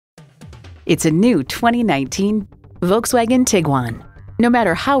It's a new 2019 Volkswagen Tiguan. No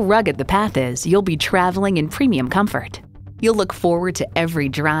matter how rugged the path is, you'll be traveling in premium comfort. You'll look forward to every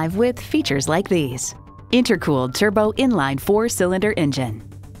drive with features like these: intercooled turbo inline 4-cylinder engine,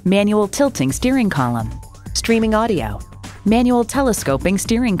 manual tilting steering column, streaming audio, manual telescoping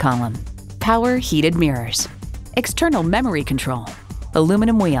steering column, power heated mirrors, external memory control,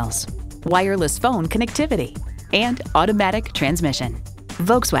 aluminum wheels, wireless phone connectivity, and automatic transmission.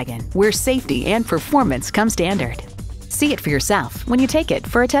 Volkswagen, where safety and performance come standard. See it for yourself when you take it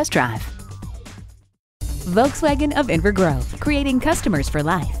for a test drive. Volkswagen of Inver Grove, creating customers for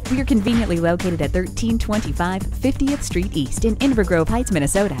life. We are conveniently located at 1325 50th Street East in Inver-Grove-Heights,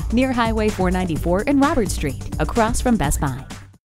 Minnesota, near Highway 494 and Robert Street, across from Best Buy.